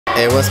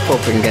Hey, what's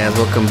poppin', guys?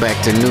 Welcome back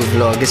to a new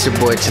vlog. It's your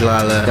boy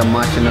Chalala. Got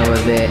Martin over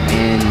there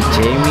and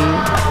Jamie.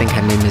 I think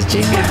her name is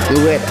Jamie.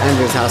 We're at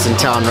Andrew's house in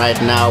town right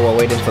now. We're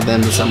waiting for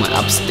them. There's someone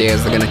upstairs.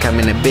 They're gonna come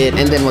in a bit,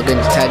 and then we're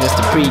going to charge us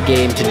the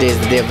pre-game. Today's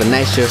the day of the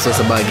night show, so it's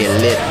about to get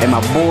lit. And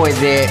my boy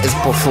there is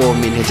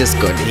performing. He just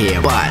got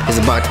here, but he's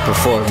about to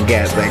perform,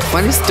 guys. Like,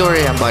 funny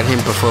story about him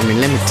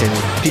performing. Let me tell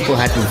you, people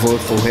had to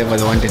vote for whoever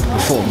they wanted to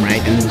perform, right?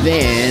 And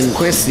then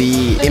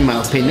Kwesi, in my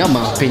opinion,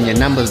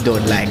 numbers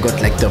don't lie, got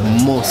like the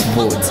most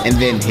votes, and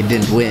then he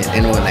didn't win,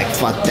 and we're like,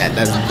 fuck that,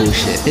 that's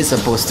bullshit. He's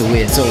supposed to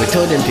win. So we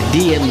told him to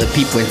DM the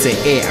people and say,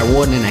 hey, I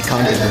won and I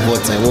counted the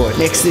votes I won.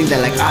 Next thing they're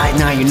like, alright,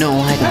 now you know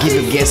what, give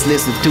a guest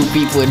list of 2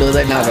 people and all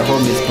that. Now the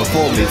homies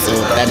performing, so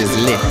that is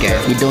lit,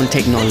 guys. We don't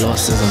take no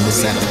losses on this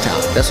side of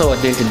town. That's what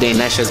we're doing today.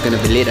 Night show is gonna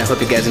be lit. I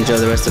hope you guys enjoy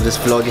the rest of this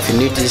vlog. If you're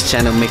new to this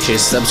channel, make sure you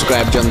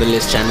subscribe, join the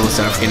list channel,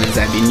 South African as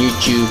I've been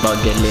YouTube.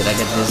 About get lit. I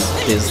got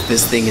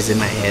this thing is in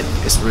my head.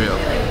 It's real.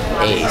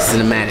 Hey,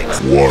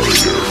 cinematics. Warrior.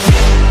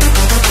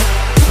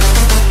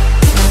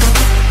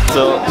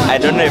 So I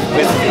don't know if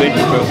Chris is going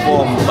to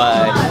perform,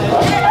 but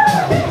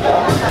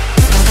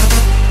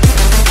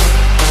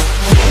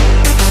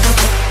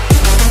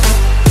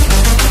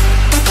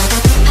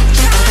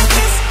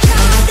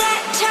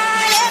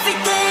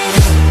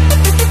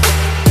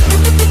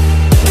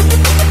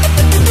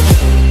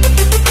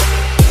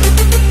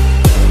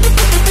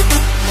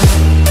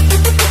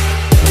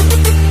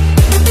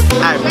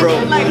alright, bro.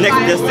 Next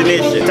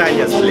destination,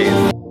 Tanya's place.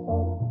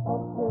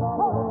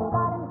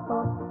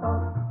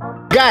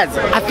 Guys,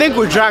 I think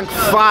we drank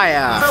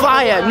fire.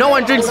 Fire. No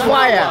one drinks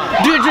fire.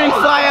 Do you drink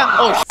fire?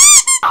 Oh,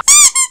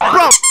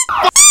 bro.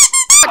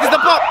 Is the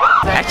pop?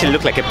 I actually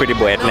look like a pretty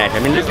boy at night. I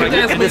mean, look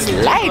at this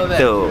light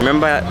though.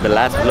 Remember the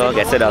last vlog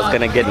I said I was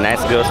gonna get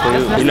nice girls for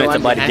you? You know it's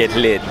about to get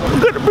lit.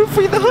 I'm gonna be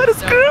for you the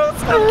hottest girls.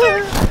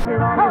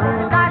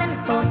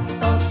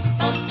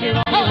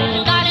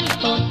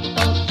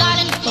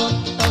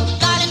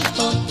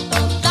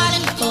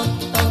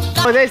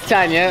 Oh, there's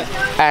Tanya.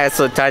 Alright,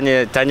 so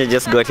Tanya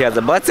just got here. I was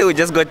about to say we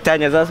just got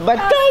Tanya's house, but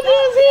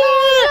Tanya's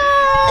here!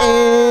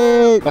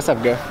 Hey. What's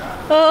up, girl?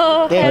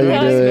 Oh, Damn,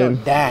 hello.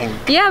 Dang.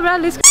 Yeah, bro,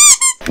 let's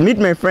Meet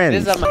my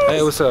friends.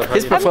 Hey, what's up?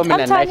 He's performing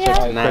I'm a night show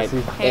Tanya. tonight.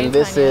 And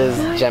this is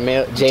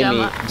Jamie.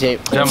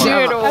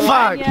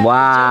 Fuck.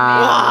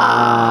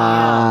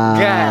 Wow.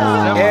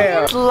 Guys,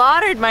 yeah.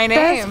 Slaughtered my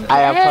name.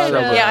 I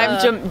apologize. Yeah,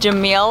 I'm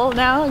Jamil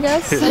now, I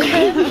guess.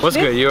 What's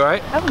good? You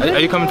alright?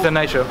 Are you coming to the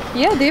night show?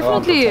 Yeah,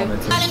 definitely.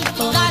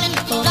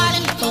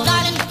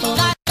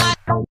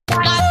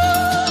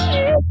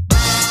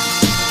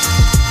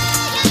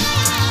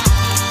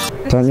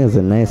 Tanya has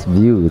a nice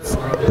view. It's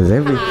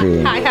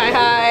everything.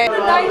 Hi.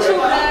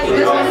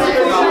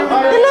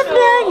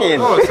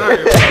 Oh, sorry.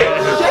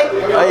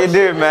 How you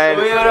doing, man?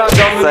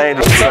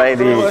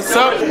 Sidey. What's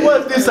up?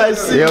 What's this I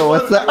see? Yo,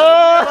 what's up?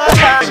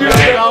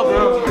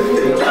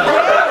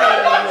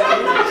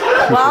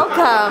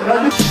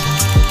 Welcome.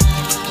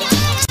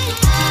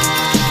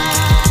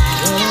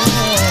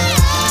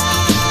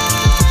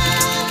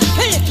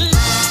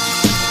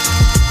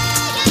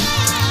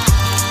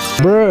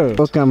 Bro,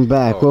 welcome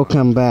back.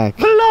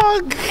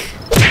 Vlog!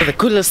 The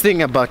coolest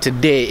thing about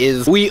today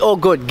is we all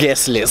got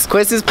guest lists.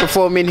 Quest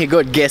performing, he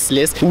got guest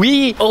lists.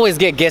 We always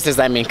get guest lists.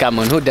 I mean, come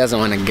on, who doesn't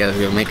want to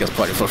make us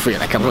party for free?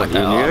 Like, come on.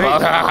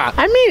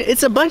 I mean,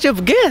 it's a bunch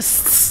of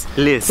guests.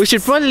 List. We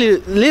should probably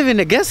live in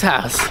a guest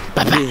house.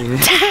 Bye-bye.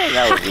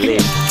 That was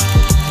lit.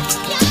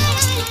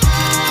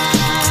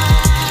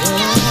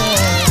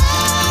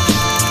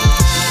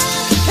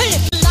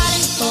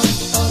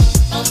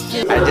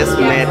 I just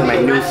met my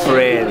new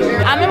friend.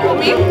 I'm in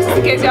Pupi, just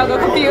in case y'all got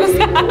confused.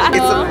 It's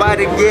about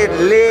to get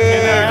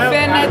lit.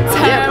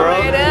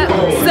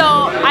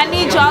 So I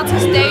need y'all to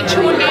stay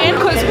tuned in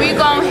because we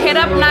gonna hit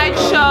up night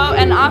show,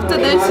 and after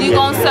this you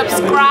gonna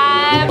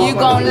subscribe, you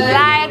gonna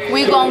like,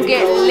 we gonna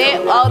get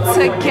lit all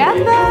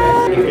together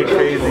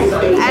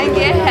and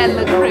get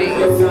hella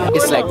crazy.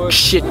 It's like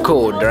shit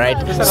cold, right?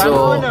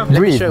 So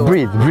Breathe.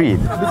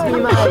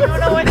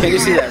 Can you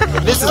see that?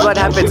 This is what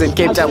happens in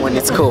Cape Town when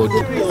it's cold.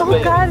 Oh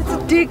god, it's a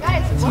dick.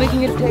 It's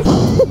making it dick.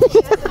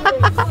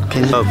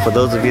 For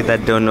those of you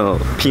that don't know,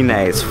 Pina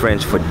is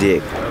French for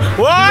dick.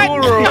 What?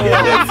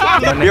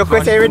 Yo,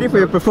 Chris, are you ready for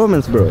your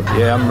performance, bro?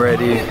 Yeah, I'm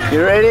ready.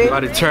 You ready?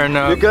 About to turn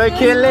up. You gonna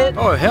kill it?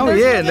 Oh, hell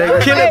yeah. They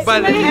kill it by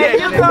the neck.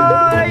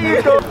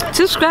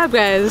 Subscribe,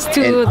 guys,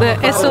 to the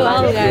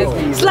S.O.L, guys.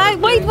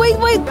 Wait.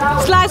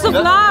 Slice of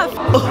love.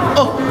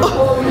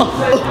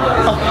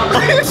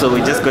 So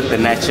we just got the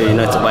night show, you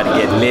know, it's about to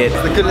get lit.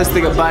 The coolest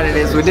thing about it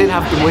is we didn't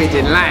have to wait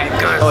in line.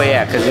 Oh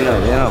yeah, because you know,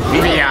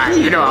 Yeah,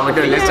 you know how we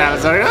do. Let's try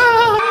to sorry.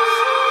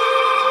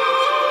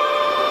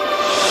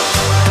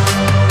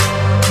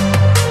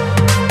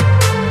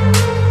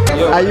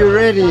 Are you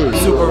ready?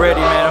 Super ready,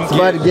 man. It's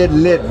about to get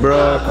lit,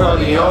 bro.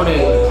 Currently on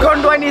it.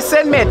 Kondwani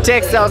sent me a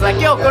text. I was like,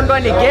 yo,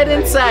 Kondwani, get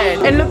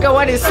inside. And look at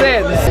what he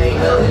sends.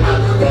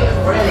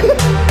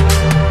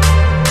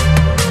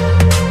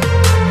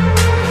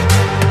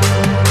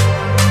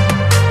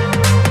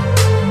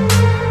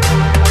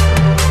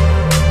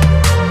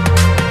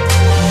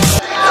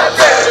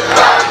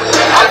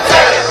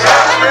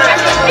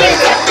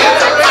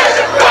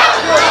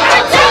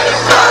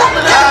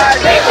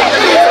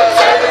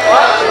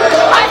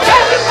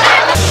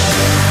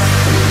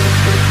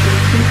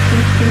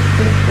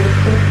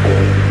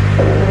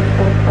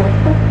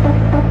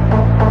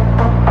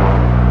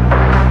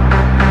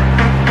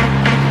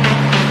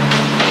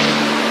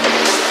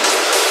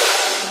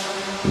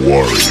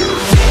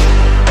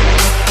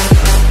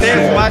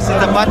 There's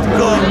Martians about to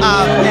go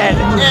up and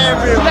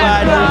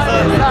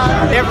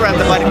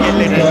everyone's about to get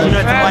lit. You know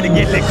it's about to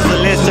get lit because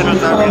the list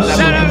channels are in.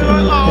 Shut up,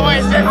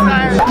 always this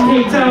time.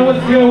 Hey, John,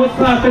 what's good? What's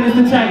poppin'? It's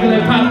the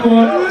chocolate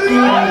popcorn. I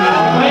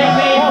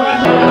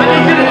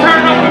need you to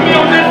turn up with me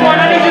on this one.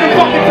 I need you to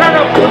fucking turn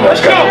up. Let's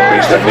go.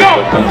 Let's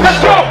go.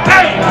 Let's go.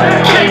 Hey,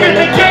 came in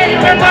the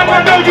game and now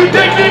I know you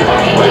dig it.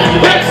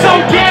 That's so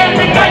damn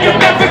and now you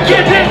never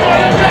get it.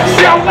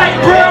 Sound like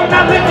brown,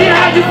 now look at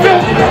how you feel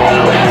me.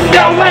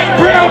 Sound like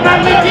brown,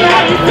 now look at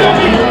how you feel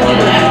me.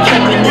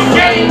 Came in the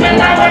game and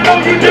now I know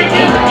you dig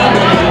it.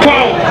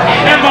 Whoa,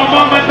 and my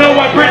mama know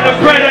I bring the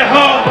bread at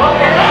home.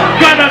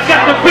 Gonna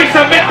set the beast,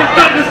 I make the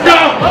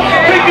thunderstorm.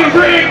 Think you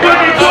ring when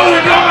they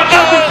going on my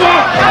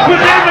thunderstorm. But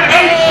I'm an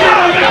eight shit,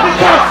 I make the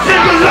song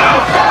sing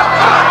along.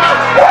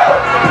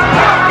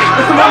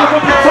 It's a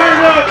motherfucking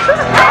turn up.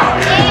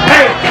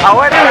 Hey, I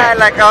went there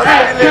like I was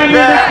came in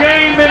the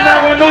game and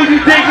now I know you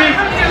dig it.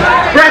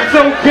 Rap's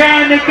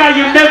organic, how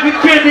you never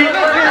get it.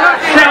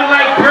 Sound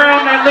like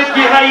brown, now look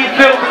at how you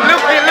feel me.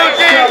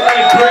 Sound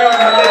like brown,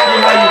 now look at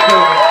how you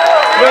feel me.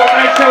 Well,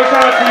 nice show,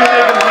 shout out to you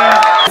niggas, man.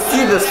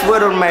 See the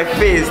sweat on my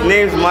face.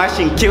 Name's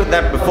Martian killed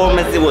that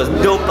performance. It was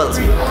dope as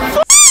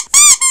f.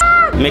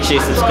 Make sure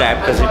you subscribe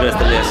because we do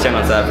the latest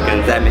channel on South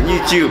African time and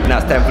YouTube. Now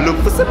it's time to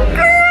look for some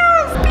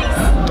girls.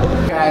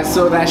 Peace. Guys,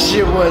 so that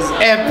shit was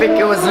epic.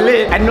 It was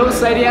lit. I know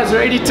Sadie has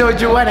already told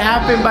you what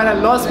happened, but I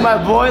lost my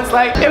voice.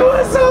 Like, it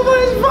was so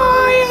much fire.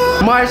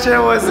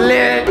 Marsha was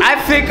lit. I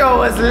think I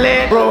was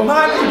lit, bro.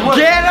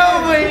 Get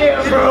over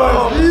here,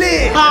 bro.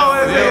 Lit. How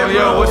was it,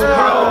 Yo, what's bro?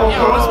 poppin'?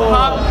 What's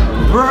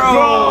poppin'?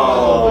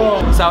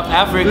 Bro. South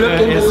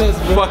Africa is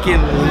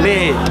fucking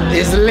lit.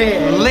 It's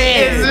lit.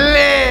 Lit. It's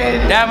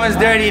lit. Diamonds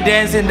dirty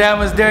dancing,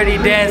 diamonds dirty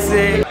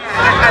dancing.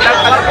 And